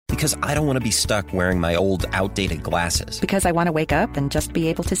Because I don't want to be stuck wearing my old, outdated glasses. Because I want to wake up and just be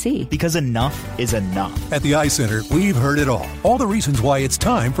able to see. Because enough is enough. At the Eye Center, we've heard it all. All the reasons why it's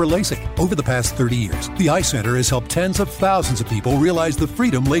time for LASIK. Over the past 30 years, the Eye Center has helped tens of thousands of people realize the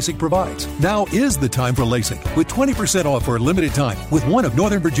freedom LASIK provides. Now is the time for LASIK, with 20% off for a limited time with one of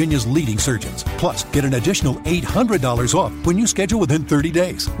Northern Virginia's leading surgeons. Plus, get an additional $800 off when you schedule within 30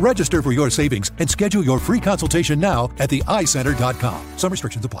 days. Register for your savings and schedule your free consultation now at theeyecenter.com. Some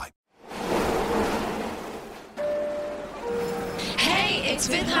restrictions apply. Hey, it's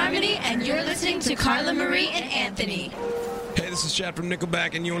Fifth Harmony, and you're listening to Carla Marie and Anthony. Hey, this is Chad from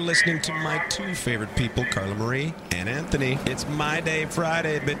Nickelback, and you're listening to my two favorite people, Carla Marie and Anthony. It's My Day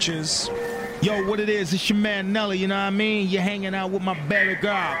Friday, bitches. Yo, what it is, it's your man Nelly, you know what I mean? You're hanging out with my baby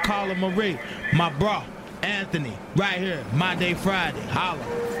girl, Carla Marie, my bro, Anthony, right here, My Day Friday, holla.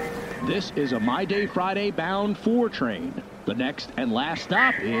 This is a My Day Friday bound 4 train. The next and last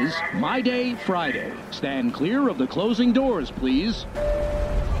stop is My Day Friday. Stand clear of the closing doors, please.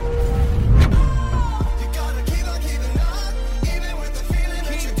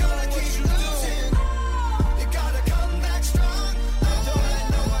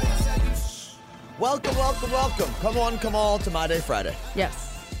 Welcome, welcome, welcome. Come on to My Day Friday.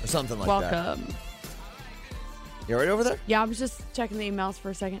 Yes. Or something like that. Welcome. You all right over there? Yeah, I was just checking the emails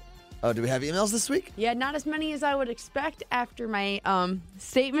for a second. Oh, do we have emails this week? Yeah, not as many as I would expect after my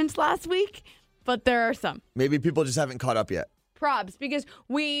statements last week, but there are some. Maybe people just haven't caught up yet. Probs, because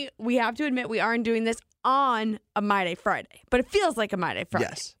we have to admit we aren't doing this on a My Day Friday, but it feels like a My Day Friday.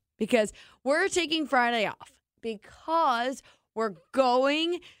 Yes. Because we're taking Friday off because we're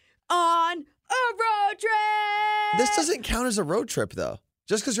going on a road trip. This doesn't count as a road trip, though.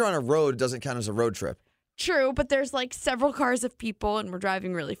 Just because you're on a road doesn't count as a road trip. True, but there's like several cars of people, and we're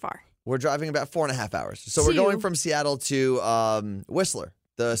driving really far. We're driving about 4.5 hours. So we're going from Seattle to Whistler,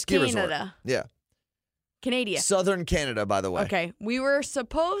 the ski resort. Canada. Yeah. Canada. Southern Canada, by the way. Okay. We were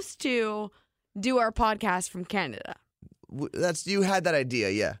supposed to do our podcast from Canada. You had that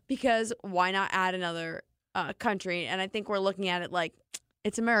idea, yeah. Because why not add another country? And I think we're looking at it like,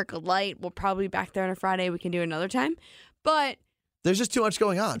 it's America Light. We'll probably be back there on a Friday. We can do another time. But there's just too much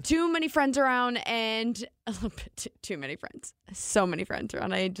going on. Too many friends around, and a little bit too many friends. So many friends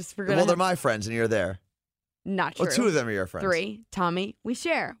around. I just forgot. Well, they're my friends, and you're there. Not true. Well, 2 of them are your friends. 3. Tommy, we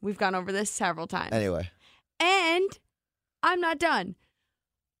share. We've gone over this several times. Anyway. And I'm not done.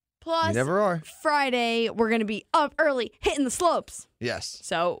 Plus, you never are. Friday, we're going to be up early, hitting the slopes. Yes.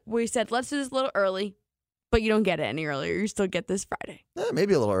 So we said, let's do this a little early, but you don't get it any earlier. You still get this Friday.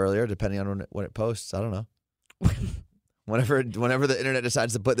 Maybe a little earlier, depending on when it posts. I don't know. Whenever the internet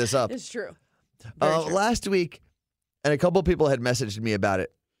decides to put this up. It's true. True. Last week, and a couple people had messaged me about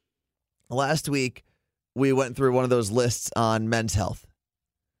it. Last week, we went through one of those lists on Men's Health.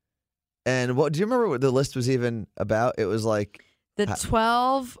 And do you remember what the list was even about? It was like the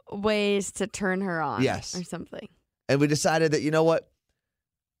 12 ways to turn her on. Yes. Or something. And we decided that, you know what?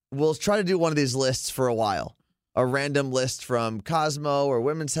 We'll try to do one of these lists for a while. A random list from Cosmo or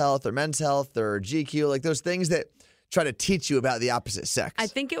Women's Health or Men's Health or GQ, like those things that try to teach you about the opposite sex. I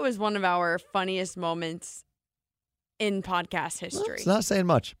think it was one of our funniest moments in podcast history. Well, it's not saying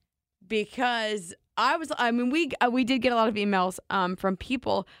much. Because we did get a lot of emails from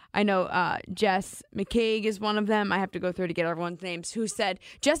people. I know Jess McCaig is one of them. I have to go through to get everyone's names. Who said,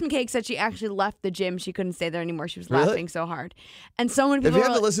 Jess McCaig said she actually left the gym. She couldn't stay there anymore. She was laughing so hard. And so many people If you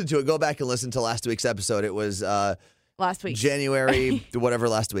haven't listened to it, go back and listen to last week's episode. It was last week. January, whatever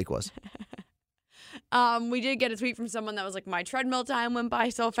last week was. We did get a tweet from someone that was like, my treadmill time went by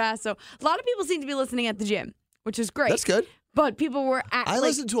so fast. So a lot of people seem to be listening at the gym, which is great. That's good. But people were I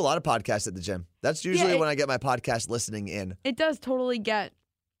listen to a lot of podcasts at the gym. That's usually when I get my podcast listening in. It does totally get,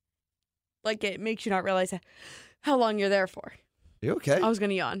 like, it makes you not realize how long you're there for. You okay? I was going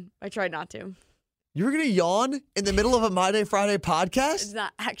to yawn. I tried not to. You were going to yawn in the middle of a My Day Friday podcast? It's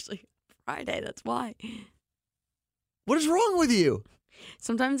not actually Friday. That's why. What is wrong with you?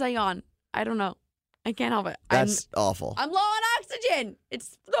 Sometimes I yawn. I don't know. I can't help it. That's awful. I'm low on oxygen.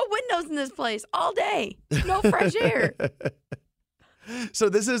 It's no windows in this place all day. No fresh air. So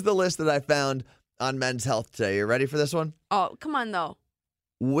this is the list that I found on Men's Health today. You ready for this one? Oh, come on, though.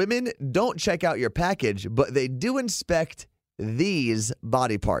 Women don't check out your package, but they do inspect these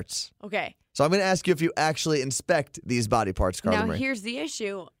body parts. Okay. So I'm going to ask you if you actually inspect these body parts, Carla Now, Marie. here's the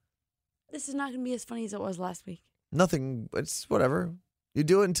issue. This is not going to be as funny as it was last week. Nothing. It's whatever. You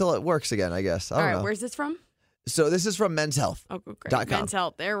do it until it works again, I guess. I don't know. Where's this from? So this is from Men's Health. Oh, great. Men's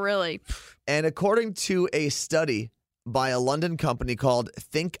Health. They're really... And according to a study by a London company called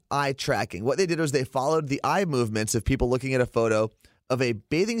Think Eye Tracking, what they did was they followed the eye movements of people looking at a photo of a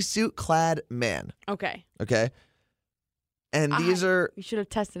bathing suit clad man. Okay. Okay. And these are. You should have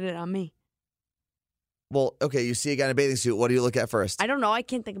tested it on me. Well, okay, you see a guy in a bathing suit. What do you look at first? I don't know. I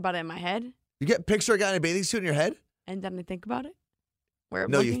can't think about it in my head. You picture a guy in a bathing suit in your head? And then I think about it? Where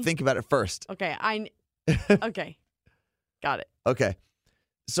No, you think about it first. Okay. Okay. Got it. Okay.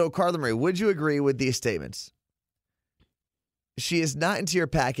 So, Carla Marie, would you agree with these statements? She is not into your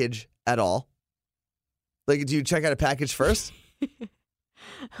package at all. Like, do you check out a package first?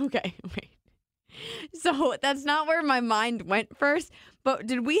 Okay. Wait. So that's not where my mind went first. But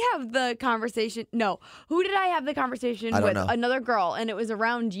did we have the conversation? No. Who did I have the conversation with? Know. Another girl, and it was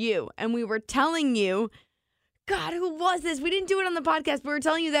around you. And we were telling you, God, who was this? We didn't do it on the podcast. We were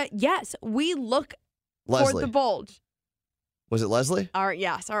telling you that, yes, we look Leslie. toward the bulge. Was it Leslie? Our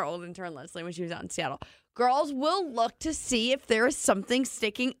old intern Leslie when she was out in Seattle. Girls will look to see if there is something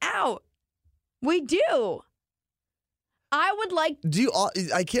sticking out. We do. I would like. Do you?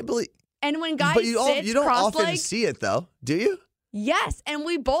 I can't believe. And when guys but you don't often cross-legged, see it though, do you? Yes, and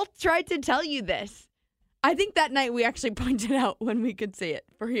we both tried to tell you this. I think that night we actually pointed out when we could see it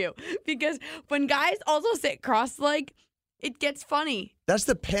for you. Because when guys also sit cross-legged, it gets funny. That's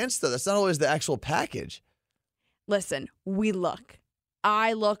the pants, though. That's not always the actual package. Listen, we look.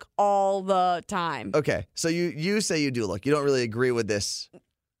 I look all the time. Okay, so you say you do look. You don't really agree with this.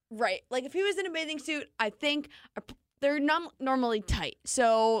 Right. Like if he was in a bathing suit, I think they're not normally tight.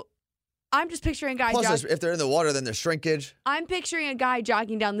 So I'm just picturing a guy Plus, if they're in the water, then there's shrinkage. I'm picturing a guy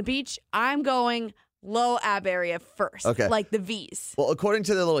jogging down the beach. I'm going low ab area first. Okay. Like the V's. Well, according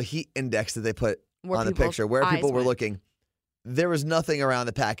to the little heat index that they put on the picture, where people were looking, there was nothing around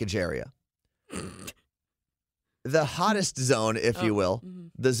the package area. The hottest zone, if you will,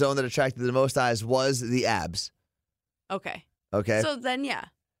 the zone that attracted the most eyes was the abs. Okay. Okay. So then, yeah.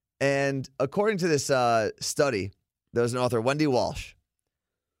 And according to this study, there was an author, Wendy Walsh,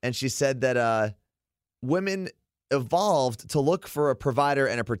 and she said that women evolved to look for a provider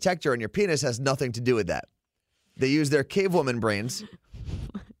and a protector, and your penis has nothing to do with that. They use their cavewoman brains,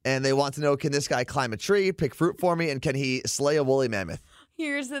 and they want to know, can this guy climb a tree, pick fruit for me, and can he slay a woolly mammoth?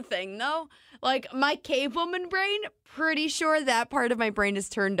 Here's the thing, though. Like, my cavewoman brain, pretty sure that part of my brain is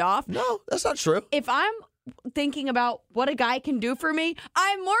turned off. No, that's not true. If I'm thinking about what a guy can do for me,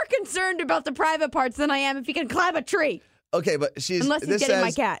 I'm more concerned about the private parts than I am if he can climb a tree. Okay, but unless he's getting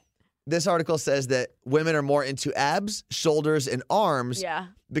my cat. This article says that women are more into abs, shoulders, and arms. Yeah.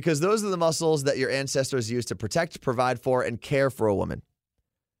 Because those are the muscles that your ancestors used to protect, provide for, and care for a woman.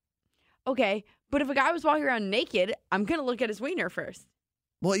 Okay, but if a guy was walking around naked, I'm going to look at his wiener first.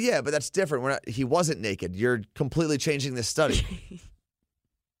 Well, yeah, but that's different. He wasn't naked. You're completely changing this study.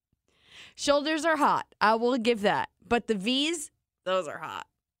 Shoulders are hot. I will give that. But the V's, those are hot.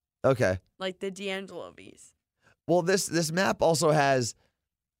 Okay. Like the D'Angelo V's. Well, this map also has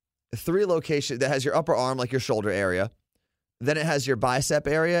 3 locations. That has your upper arm, like your shoulder area. Then it has your bicep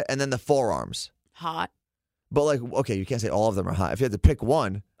area, and then the forearms. Hot. But like, okay, you can't say all of them are hot. If you had to pick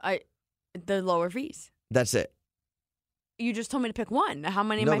one. The lower V's. That's it. You just told me to pick one. How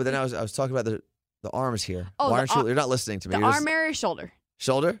many? No, but then I was talking about the arms here. Oh, why aren't you? You're not listening to me. The arm area, shoulder.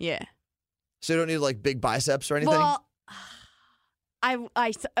 Shoulder? Yeah. So you don't need like big biceps or anything? Well, I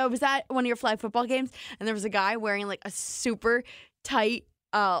was at one of your flag football games, and there was a guy wearing like a super tight,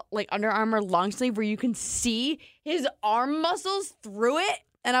 like Under Armour long sleeve where you can see his arm muscles through it.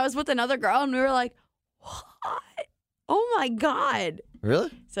 And I was with another girl, and we were like, "What? Oh my god!"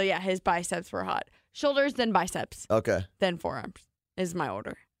 Really? So yeah, his biceps were hot. Shoulders, then biceps. Okay. Then forearms is my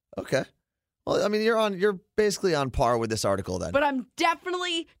order. Okay. Well, I mean, you're basically on par with this article then. But I'm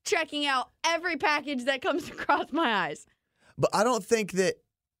definitely checking out every package that comes across my eyes. But I don't think that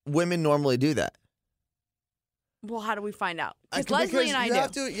women normally do that. Well, how do we find out? Because Leslie and I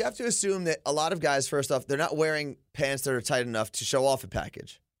do. You have to assume that a lot of guys, first off, they're not wearing pants that are tight enough to show off a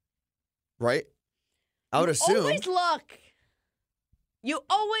package. Right? I would assume. Always look. You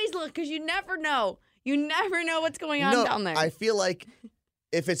always look because you never know. You never know what's going on down there. I feel like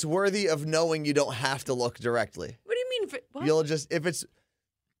if it's worthy of knowing, you don't have to look directly. What do you mean? What? You'll just if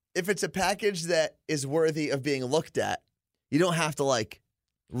it's a package that is worthy of being looked at, you don't have to like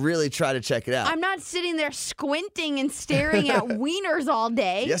really try to check it out. I'm not sitting there squinting and staring at wieners all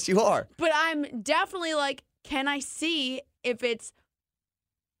day. Yes, you are. But I'm definitely like, can I see if it's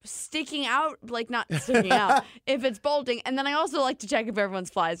sticking out, like not sticking out, if it's bulging. And then I also like to check if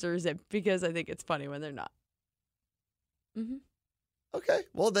everyone's flies are zipped because I think it's funny when they're not. Mm-hmm. Okay.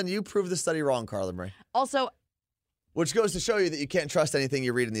 Well, then you proved the study wrong, Carla Marie. Also, which goes to show you that you can't trust anything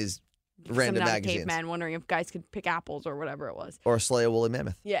you read in these random magazines. I'm not a caveman wondering if guys could pick apples or whatever it was. Or slay a woolly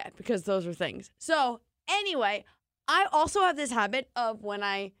mammoth. Yeah, because those are things. So, anyway, I also have this habit of when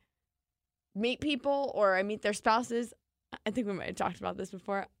I meet people or I meet their spouses, I think we might have talked about this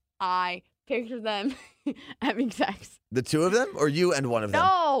before, I picture them having sex. The two of them or you and one of them?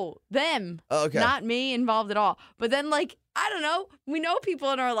 No, them. Oh, okay. Not me involved at all. But then, like, I don't know. We know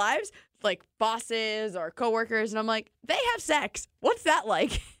people in our lives, like bosses or coworkers, and I'm like, they have sex. What's that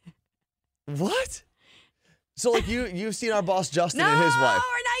like? What? So, like, you've seen our boss Justin No, and his wife.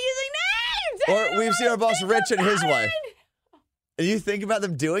 we're not using names. Or we've seen our boss Rich and his fun. wife. And you think about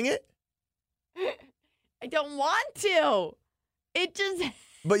them doing it? I don't want to. It just...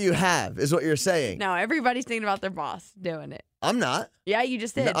 But you have, is what you're saying. No, everybody's thinking about their boss doing it. I'm not. Yeah, you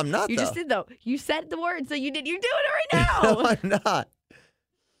just did. No, I'm not, You just though. did, though. You said the word, so you did. You're doing it right now. No, I'm not.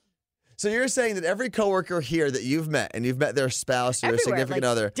 So you're saying that every coworker here that you've met, and you've met their spouse or their Everywhere, significant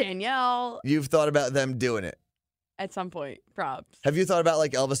like other, Danielle, you've thought about them doing it. at some point, props. Have you thought about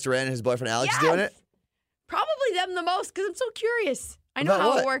like Elvis Duran and his boyfriend Alex doing it? Probably them the most because I'm so curious. I know About how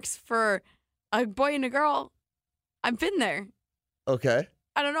what? it works for a boy and a girl. I've been there. Okay.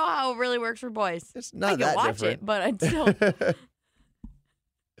 I don't know how it really works for boys. It's I not can that watch different. it, but I'd still.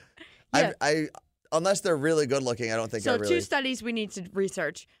 Yeah. I unless they're really good looking, I don't think I So really. 2 studies we need to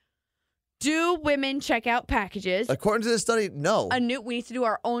research. Do women check out packages? According to this study, no. We need to do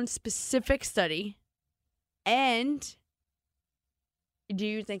our own specific study. And do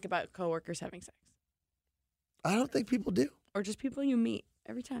you think about coworkers having sex? I don't think people do. Or just people you meet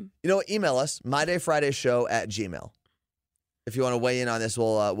every time? You know what? Email us, mydayfridayshow@gmail.com. If you want to weigh in on this,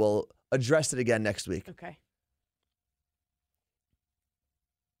 we'll address it again next week. Okay.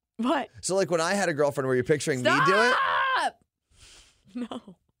 What? So, like when I had a girlfriend, were you picturing Stop! me do it?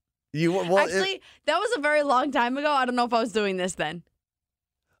 No. You well, Actually, that was a very long time ago. I don't know if I was doing this then.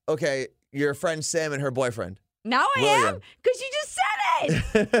 okay, your friend Sam and her boyfriend. Now I William. am, because you just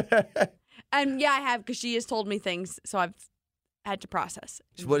said it. And yeah, I have, because she has told me things, so I've had to process.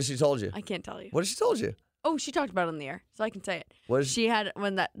 What has she told you? I can't tell you. What has she told you? Oh, she talked about it on the air, so I can say it. What is She had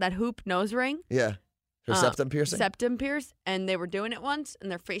when that hoop nose ring. Yeah. Her septum piercing? Septum pierce, and they were doing it once, and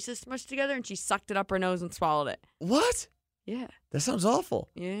their faces smushed together, and she sucked it up her nose and swallowed it. What? Yeah. That sounds awful.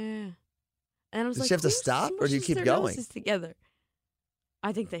 Yeah. And I was Does like, she have to who stop, or do you smushes keep their going? noses together?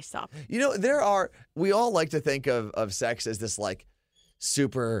 I think they stopped. You know, we all like to think of sex as this like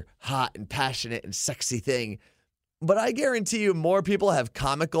super hot and passionate and sexy thing. But I guarantee you more people have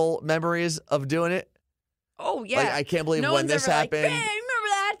comical memories of doing it. Oh, yeah. Like, I can't believe no when one's this ever happened. Like, man, remember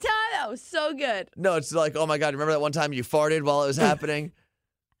that time? That was so good. No, it's like, oh my God, remember that one time you farted while it was happening?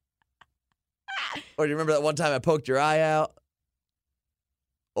 Or do you remember that one time I poked your eye out?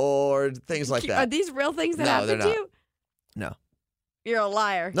 Or things like Are that. these real things that No, happened they're to not. you? No. You're a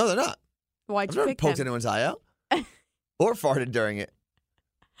liar. No, they're not. Why'd I've you never pick poked them? anyone's eye out. Or farted during it.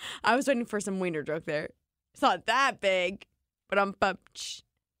 I was waiting for some wiener joke there. It's not that big, but I'm bumped.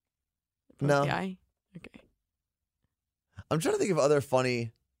 No. Okay. I'm trying to think of other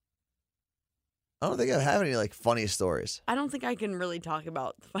funny. I don't think I have any like funny stories. I don't think I can really talk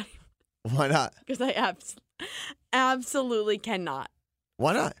about the funny Why not? because I absolutely cannot.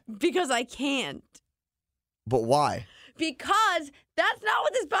 Why not? Because I can't. But why? Because that's not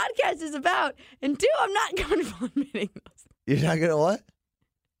what this podcast is about. And 2, I'm not comfortable admitting those. You're not gonna what?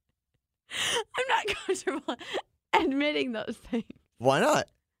 I'm not comfortable admitting those things. Why not?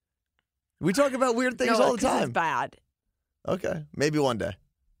 We talk about weird things No, all the 'cause time. It's bad. Okay, maybe one day.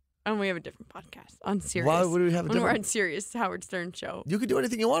 And we have a different podcast on Sirius. Why would we have a when we're different- on Sirius Howard Stern show? You can do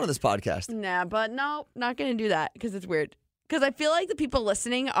anything you want on this podcast. Nah, but no, not gonna do that because it's weird. Because I feel like the people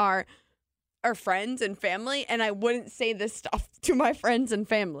listening are friends and family, and I wouldn't say this stuff to my friends and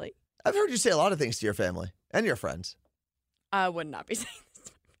family. I've heard you say a lot of things to your family and your friends. I would not be saying this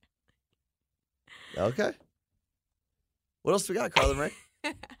to my family. Okay. What else we got, Carla Marie?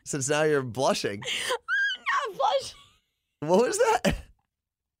 Since now you're blushing. I'm not blushing. What was that?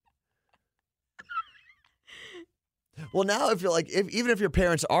 Well, now I feel like even if your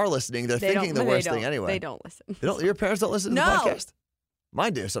parents are listening, they're thinking the worst thing anyway. They don't listen. Your parents don't listen to No. the podcast?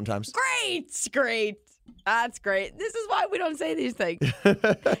 Mine do sometimes. Great. That's great. This is why we don't say these things.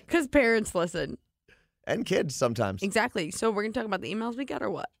 Because parents listen. And kids sometimes. Exactly. So we're going to talk about the emails we got or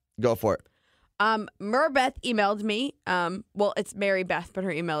what? Go for it. Merbeth emailed me. Well, it's Mary Beth, but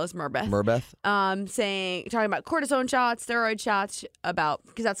her email is Merbeth. Merbeth? Talking about cortisone shots, steroid shots,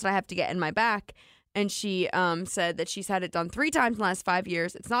 because that's what I have to get in my back. And she said that she's had it done 3 times in the last 5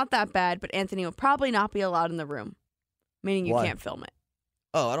 years. It's not that bad, but Anthony will probably not be allowed in the room, meaning you Why? can't film it.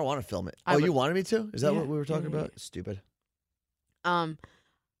 Oh, I don't want to film it. You wanted me to? Is that what we were talking about? Stupid.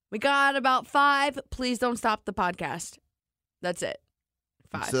 We got about 5. Please don't stop the podcast. That's it.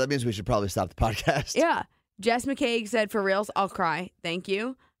 5. So that means we should probably stop the podcast. Yeah. Jess McCaig said, for reals, I'll cry. Thank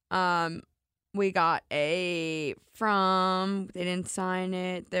you. We got they didn't sign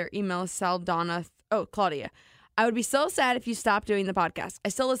it. Their email is Claudia. I would be so sad if you stopped doing the podcast. I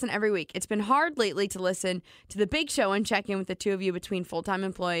still listen every week. It's been hard lately to listen to the big show and check in with the two of you between full-time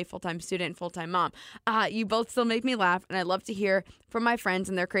employee, full-time student, full-time mom. You both still make me laugh, and I love to hear from my friends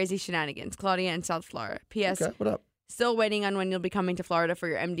and their crazy shenanigans. Claudia in South Florida. P.S. Okay, what up? Still waiting on when you'll be coming to Florida for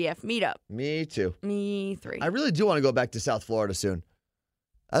your MDF meetup. Me too. Me 3. I really do want to go back to South Florida soon.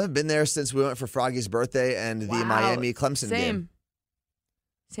 I haven't been there since we went for Froggy's birthday and the Miami Clemson game.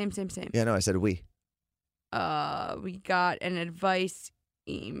 Same. Yeah, no, I said we. We got an advice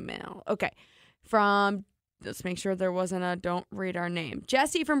email. Okay. Let's make sure there wasn't a don't read our name.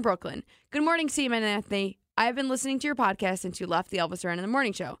 Jesse from Brooklyn. Good morning, Seaman and Anthony. I've been listening to your podcast since you left the Elvis Duran in the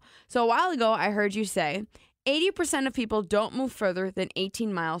Morning Show. So a while ago, I heard you say 80% of people don't move further than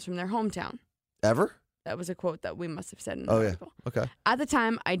 18 miles from their hometown. Ever? That was a quote that we must have said in the article. Okay. At the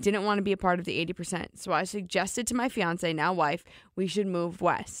time, I didn't want to be a part of the 80%, so I suggested to my fiance, now wife, we should move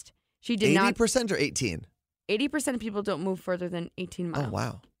west. She did 80% or 18? 80% of people don't move further than 18 miles. Oh,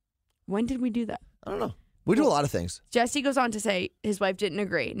 wow. When did we do that? I don't know. We do a lot of things. Jesse goes on to say his wife didn't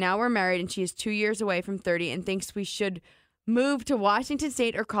agree. Now we're married and she is 2 years away from 30 and thinks we should move to Washington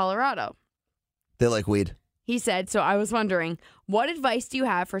State or Colorado. They like weed. He said, so I was wondering, what advice do you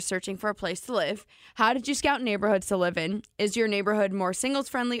have for searching for a place to live? How did you scout neighborhoods to live in? Is your neighborhood more singles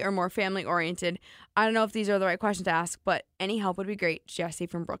friendly or more family oriented? I don't know if these are the right questions to ask, but any help would be great. Jesse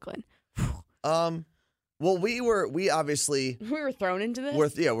from Brooklyn. Well, we obviously were thrown into this.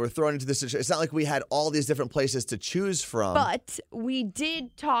 We're thrown into this situation. It's not like we had all these different places to choose from. But we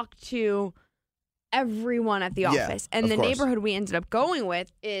did talk to everyone at the office, and the neighborhood we ended up going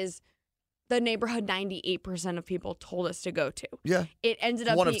with is the neighborhood 98% of people told us to go to. Yeah. It ended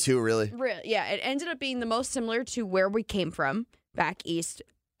up one being, of two, really. It ended up being the most similar to where we came from, back east,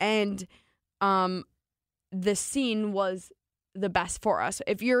 and the scene was the best for us.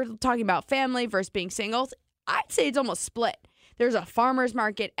 If you're talking about family versus being singles, I'd say it's almost split. There's a farmer's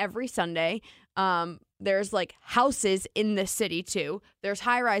market every Sunday. There's like houses in the city too. There's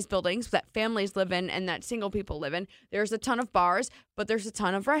high-rise buildings that families live in and that single people live in. There's a ton of bars, but there's a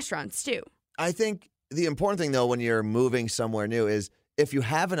ton of restaurants too. I think the important thing though when you're moving somewhere new is if you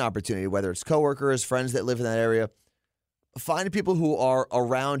have an opportunity, whether it's coworkers, friends that live in that area, find people who are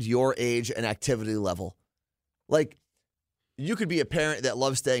around your age and activity level. Like, you could be a parent that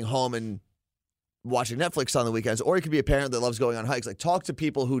loves staying home and watching Netflix on the weekends, or you could be a parent that loves going on hikes. Like, talk to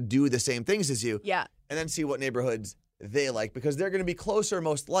people who do the same things as you. Yeah. And then see what neighborhoods they like, because they're going to be closer,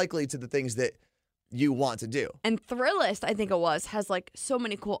 most likely, to the things that you want to do. And Thrillist, I think it was, has like so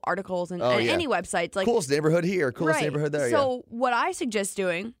many cool articles and any websites. Like, coolest neighborhood here, coolest neighborhood there. So what I suggest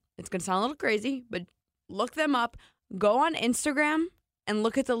doing, it's going to sound a little crazy, but look them up. Go on Instagram and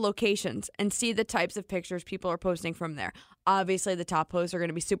look at the locations and see the types of pictures people are posting from there. Obviously, the top posts are going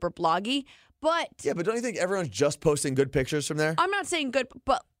to be super bloggy, but... Yeah, but don't you think everyone's just posting good pictures from there? I'm not saying good,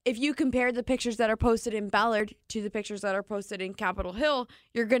 but if you compare the pictures that are posted in Ballard to the pictures that are posted in Capitol Hill,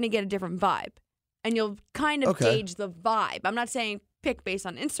 you're going to get a different vibe. And you'll kind of gauge the vibe. I'm not saying pick based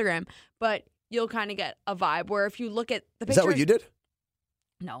on Instagram, but you'll kind of get a vibe where if you look at the pictures... Is that what you did?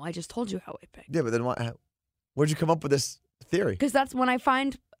 No, I just told you how I picked. Yeah, but then where'd you come up with this theory? Because that's when I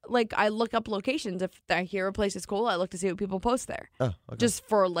find, like, I look up locations. If I hear a place is cool, I look to see what people post there. Oh, okay. Just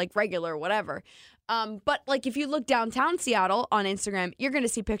for, like, regular whatever. But, like, if you look downtown Seattle on Instagram, you're going to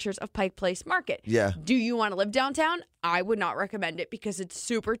see pictures of Pike Place Market. Yeah. Do you want to live downtown? I would not recommend it because it's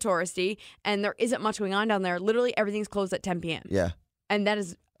super touristy and there isn't much going on down there. Literally everything's closed at 10 p.m. Yeah. And that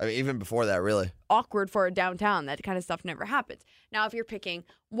is... I mean, even before that, really. Awkward for a downtown. That kind of stuff never happens. Now, if you're picking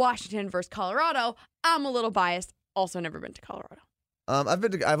Washington versus Colorado, I'm a little biased. Also never been to Colorado.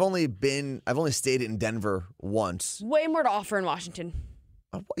 I've only stayed in Denver once. Way more to offer in Washington.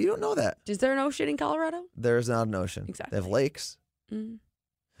 You don't know that. Is there an ocean in Colorado? There's not an ocean. Exactly. They have lakes. Mm.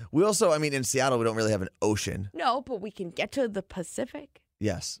 We also, in Seattle, we don't really have an ocean. No, but we can get to the Pacific.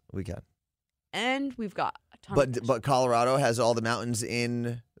 Yes, we can. And we've got a ton of But Colorado has all the mountains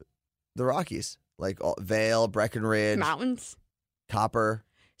in the Rockies, like Vail, Breckenridge. Mountains. Copper.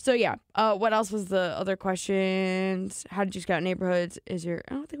 So, yeah. What else was the other questions? How did you scout neighborhoods? I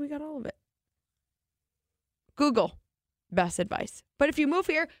don't think we got all of it. Google. Best advice. But if you move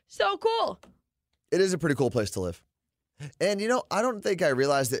here, so cool. It is a pretty cool place to live. And, I don't think I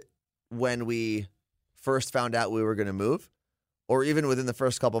realized it when we first found out we were going to move, or even within the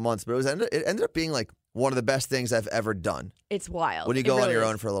first couple months, but it ended up being like one of the best things I've ever done. It's wild. When you go on your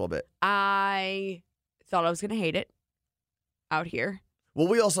own for a little bit. I thought I was going to hate it out here. Well,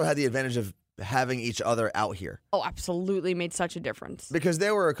 we also had the advantage of having each other out here. Oh, absolutely made such a difference. Because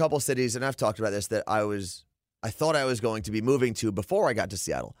there were a couple cities, and I've talked about this, that I thought I was going to be moving to before I got to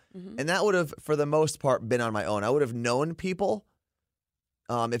Seattle. Mm-hmm. And that would have, for the most part, been on my own. I would have known people.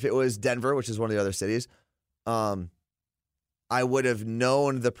 If it was Denver, which is one of the other cities, I would have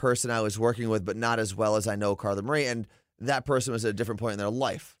known the person I was working with, but not as well as I know Carla Marie. And that person was at a different point in their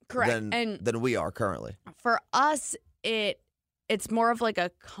life than we are currently. For us, it's more of like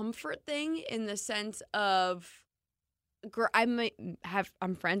a comfort thing in the sense of I'm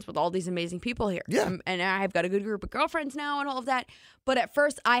friends with all these amazing people here. Yeah. And I've got a good group of girlfriends now and all of that. But at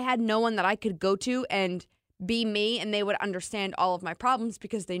first, I had no one that I could go to and be me, and they would understand all of my problems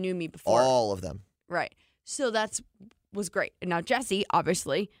because they knew me before. All of them. Right. So was great. And now Jesse,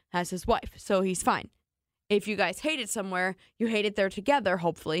 obviously, has his wife, so he's fine. If you guys hate it somewhere, you hate it there together,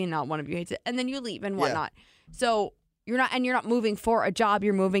 hopefully, and not one of you hates it, and then you leave and whatnot. Yeah. So you're not moving for a job,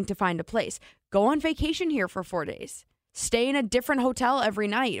 you're moving to find a place. Go on vacation here for 4 days. Stay in a different hotel every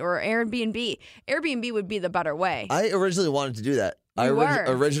night or Airbnb. Airbnb would be the better way. I originally wanted to do that.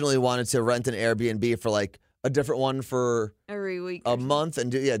 Originally wanted to rent an Airbnb for like a different one for every week, a month,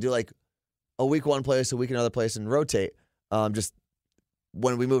 and do like a week one place, a week another place, and rotate. Just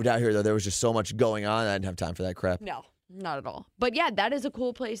when we moved out here, though, there was just so much going on. I didn't have time for that crap. No, not at all. But yeah, that is a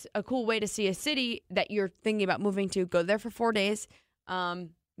cool place, a cool way to see a city that you're thinking about moving to. Go there for 4 days.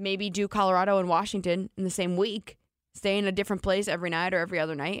 Maybe do Colorado and Washington in the same week. Stay in a different place every night or every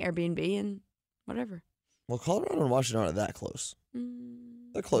other night, Airbnb and whatever. Well, Colorado and Washington aren't that close.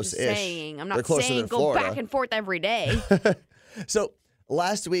 They're close-ish. I'm not saying go Florida. back and forth every day. So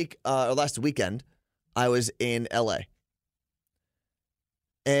last weekend, I was in L.A.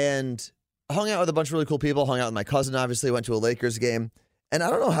 and hung out with a bunch of really cool people. Hung out with my cousin, obviously. Went to a Lakers game. And I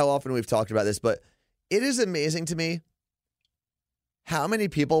don't know how often we've talked about this, but it is amazing to me how many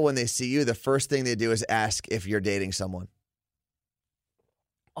people, when they see you, the first thing they do is ask if you're dating someone.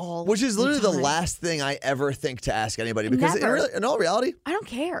 Which is literally the last thing I ever think to ask anybody. Because in all reality, I don't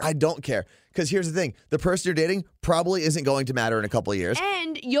care. I don't care. Because here's the thing. The person you're dating probably isn't going to matter in a couple of years.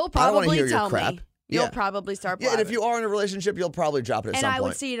 And you'll probably tell me. You'll Yeah. probably start Yeah, and if you are in a relationship, you'll probably drop it at some point. And I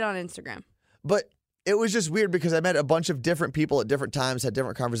would see it on Instagram. But it was just weird because I met a bunch of different people at different times, had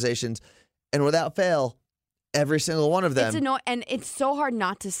different conversations, and without fail, every single one of them. It's annoying, and it's so hard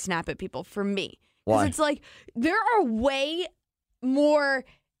not to snap at people for me. Why? Because it's like, there are way more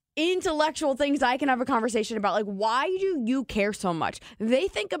intellectual things I can have a conversation about. Like, why do you care so much? They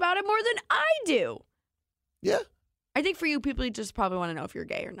think about it more than I do. Yeah. I think for you, people just probably want to know if you're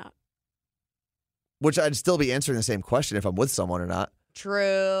gay or not. Which I'd still be answering the same question if I'm with someone or not.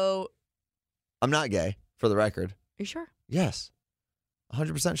 True. I'm not gay, for the record. Are you sure? Yes.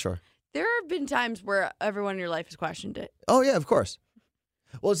 100% sure. There have been times where everyone in your life has questioned it. Oh, yeah, of course.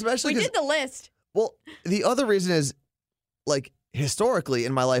 Well, especially we did the list. Well, the other reason is, like, historically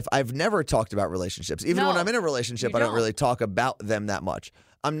in my life, I've never talked about relationships. Even when I'm in a relationship, I don't really talk about them that much.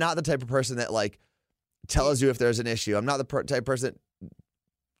 I'm not the type of person that, like, tells you if there's an issue. I'm not the type of person that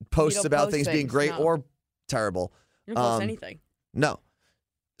posts about things being great or terrible. You don't post anything. No.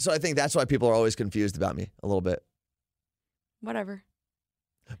 So I think that's why people are always confused about me a little bit. Whatever.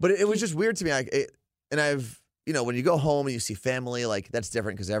 But it was just weird to me. And I've, when you go home and you see family, like, that's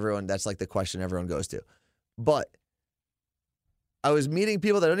different because that's like the question everyone goes to. But I was meeting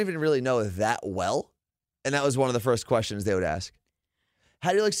people that I don't even really know that well. And that was one of the first questions they would ask. How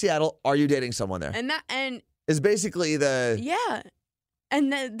do you like Seattle? Are you dating someone there? And is basically the... Yeah.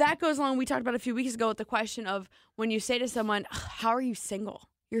 And that goes along, we talked about a few weeks ago with the question of when you say to someone, how are you single?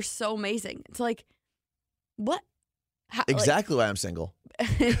 You're so amazing. It's like, what? How, exactly why I'm single.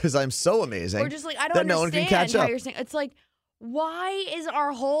 Because I'm so amazing. Or just like, I don't understand no one can catch how up. you're single. It's like, why is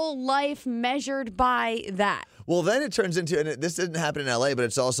our whole life measured by that? Well, then it turns into, and this didn't happen in LA, but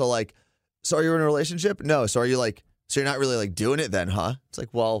it's also like, so are you in a relationship? No. So are you like, so you're not really like doing it then, huh? It's like,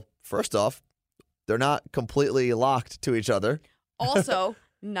 well, first off, they're not completely locked to each other. Also,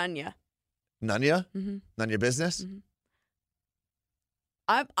 none ya. None ya? Mm-hmm. None your business? Mm-hmm.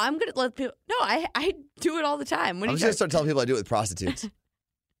 I'm going to let people, no, I do it all the time. I'm just going to start telling people I do it with prostitutes.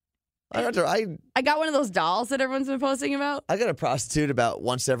 I got one of those dolls that everyone's been posting about. I got a prostitute about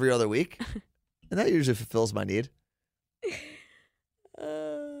once every other week, and that usually fulfills my need.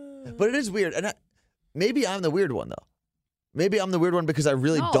 But it is weird, and maybe I'm the weird one, though. Maybe I'm the weird one because I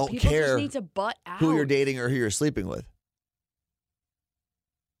really don't care just need to butt out. who you're dating or who you're sleeping with.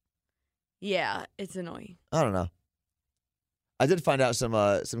 Yeah, it's annoying. I don't know. I did find out some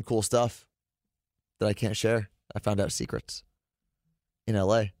cool stuff that I can't share. I found out secrets in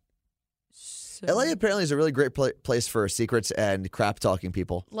LA. So, LA apparently is a really great place for secrets and crap talking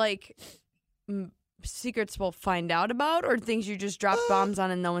people. Like, secrets we'll find out about, or things you just drop bombs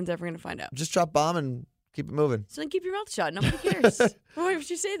on and no one's ever going to find out? Just drop bomb and keep it moving. So then keep your mouth shut. Nobody cares. Why would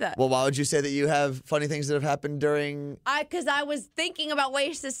you say that? Well, why would you say that you have funny things that have happened during... Because I was thinking about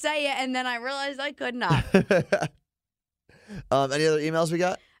ways to say it, and then I realized I could not. Any other emails we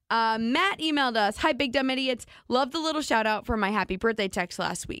got? Matt emailed us, "Hi, Big Dumb Idiots. Love the little shout out for my happy birthday text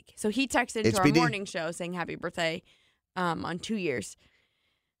last week." So he texted into our HBD. morning show saying happy birthday on 2 years.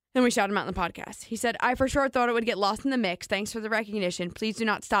 Then we shout him out in the podcast. He said, "I for sure thought it would get lost in the mix. Thanks for the recognition. Please do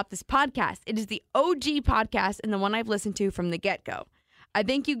not stop this podcast. It is the OG podcast and the one I've listened to from the get-go. I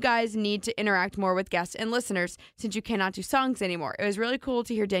think you guys need to interact more with guests and listeners since you cannot do songs anymore. It was really cool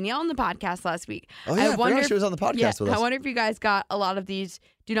to hear Danielle on the podcast last week. Oh, yeah, I forgot she was on the podcast with us. I wonder if you guys got a lot of these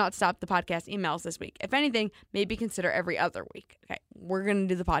do not stop the podcast emails this week. If anything, maybe consider every other week." Okay, we're going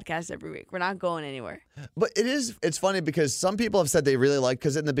to do the podcast every week. We're not going anywhere. But it's funny because some people have said they really like,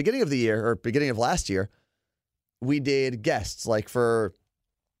 because in the beginning of the year, or beginning of last year, we did guests like for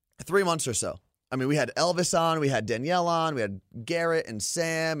 3 months or so. I mean, we had Elvis on, we had Danielle on, we had Garrett and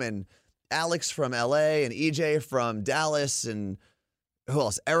Sam and Alex from LA and EJ from Dallas and who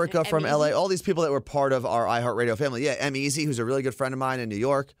else? Erica from LA. All these people that were part of our iHeartRadio family. Yeah, M. Easy, who's a really good friend of mine in New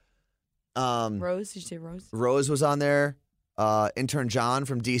York. Rose, did you say Rose? Rose was on there. Intern John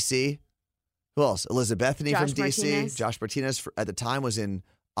from DC. Who else? Elizabethany from DC. Martinez. Josh Martinez at the time was in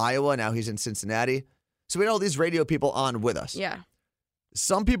Iowa. Now he's in Cincinnati. So we had all these radio people on with us. Yeah.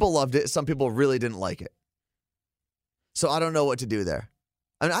 Some people loved it. Some people really didn't like it. So I don't know what to do there.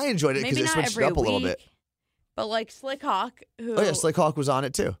 I mean, I enjoyed it because it switched it up a little bit. But like Slick Hawk, who... Oh, yeah, Slick Hawk was on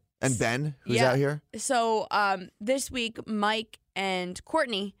it too. And Ben, who's out here. So this week, Mike and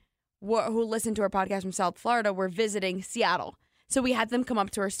Courtney, who listen to our podcast from South Florida, were visiting Seattle. So we had them come up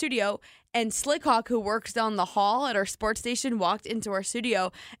to our studio, and Slick Hawk, who works down the hall at our sports station, walked into our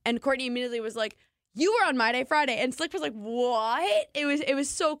studio, and Courtney immediately was like, "You were on My Day Friday." And Slick was like, "What?" It was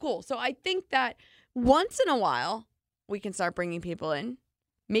so cool. So I think that once in a while, we can start bringing people in.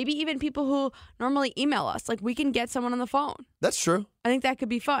 Maybe even people who normally email us. Like, we can get someone on the phone. That's true. I think that could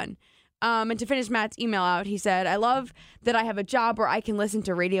be fun. And to finish Matt's email out, he said, "I love that I have a job where I can listen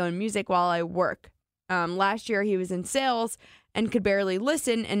to radio and music while I work. Last year, he was in sales and could barely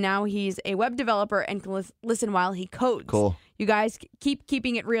listen, and now he's a web developer and can listen while he codes. Cool. You guys keep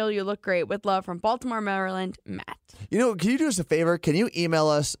keeping it real. You look great. With love from Baltimore, Maryland, Matt." You know, can you do us a favor? Can you email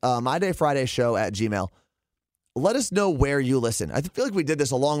us, mydayfridayshow@gmail.com? Let us know where you listen. I feel like we did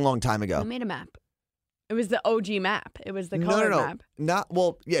this a long, long time ago. We made a map. It was the OG map. It was the colored map.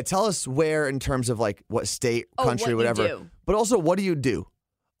 Tell us where in terms of like what state, country, what whatever. you do. But also, what do you do?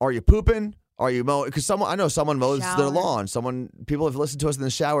 Are you pooping? Are you mowing? Because I know someone mows their lawn. People have listened to us in the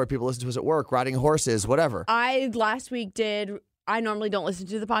shower. People listen to us at work, riding horses, whatever. Last week I normally don't listen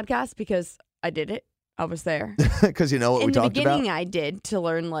to the podcast because I did it. I was there. Because you know what we talked about? In the beginning, I did to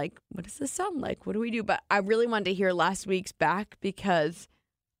learn, like, what does this sound like? What do we do? But I really wanted to hear last week's back because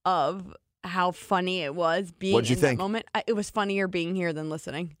of how funny it was being in that moment. It was funnier being here than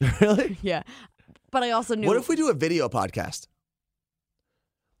listening. Really? Yeah. But I also knew. What if we do a video podcast?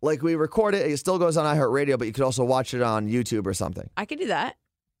 Like, we record it. It still goes on iHeartRadio, but you could also watch it on YouTube or something. I could do that.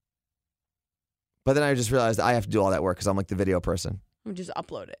 But then I just realized I have to do all that work because I'm like the video person. We just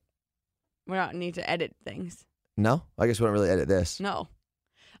upload it. We don't need to edit things. No? I guess we don't really edit this. No.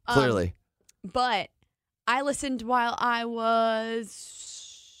 Clearly. But I listened while I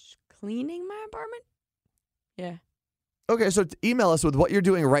was cleaning my apartment. Yeah. Okay, so email us with what you're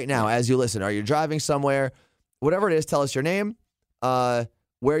doing right now as you listen. Are you driving somewhere? Whatever it is, tell us your name,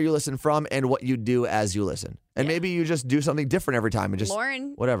 where you listen from, and what you do as you listen. And maybe you just do something different every time and just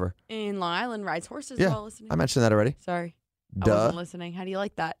Lauren whatever. In Long Island rides horses while listening. I mentioned that already. Sorry. Duh. I wasn't listening. How do you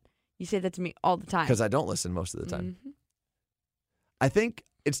like that? You say that to me all the time. Because I don't listen most of the time. Mm-hmm. I think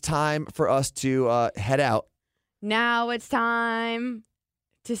it's time for us to head out. Now it's time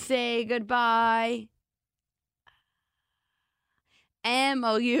to say goodbye.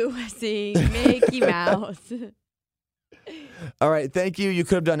 M-O-U-S-E, Mickey Mouse. All right, thank you. You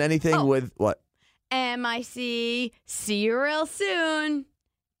could have done anything with what? M-I-C, see you real soon.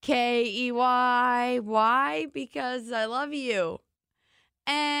 K-E-Y, why? Because I love you.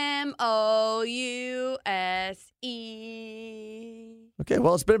 M-O-U-S-E. Okay,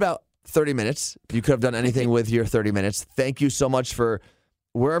 well, it's been about 30 minutes. You could have done anything with your 30 minutes. Thank you so much for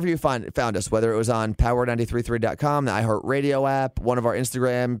wherever you found us, whether it was on power933.com, the iHeartRadio app, one of our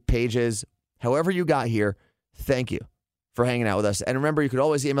Instagram pages, however you got here, thank you for hanging out with us. And remember, you could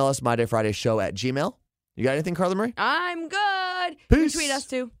always email us, mydayfridayshow@gmail.com. You got anything, Carla Marie? I'm good. Peace. You can tweet us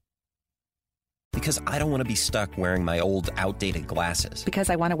too. Because I don't want to be stuck wearing my old, outdated glasses. Because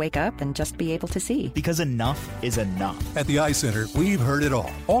I want to wake up and just be able to see. Because enough is enough. At the Eye Center, we've heard it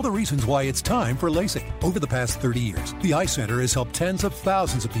all the reasons why it's time for LASIK. Over the past 30 years, the Eye Center has helped tens of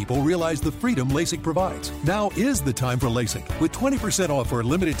thousands of people realize the freedom LASIK provides. Now is the time for LASIK, with 20% off for a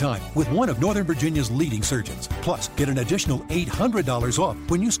limited time with one of Northern Virginia's leading surgeons. Plus, get an additional $800 off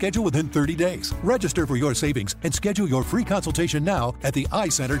when you schedule within 30 days. Register for your savings and schedule your free consultation now at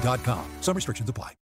theeyecenter.com. Some restrictions apply.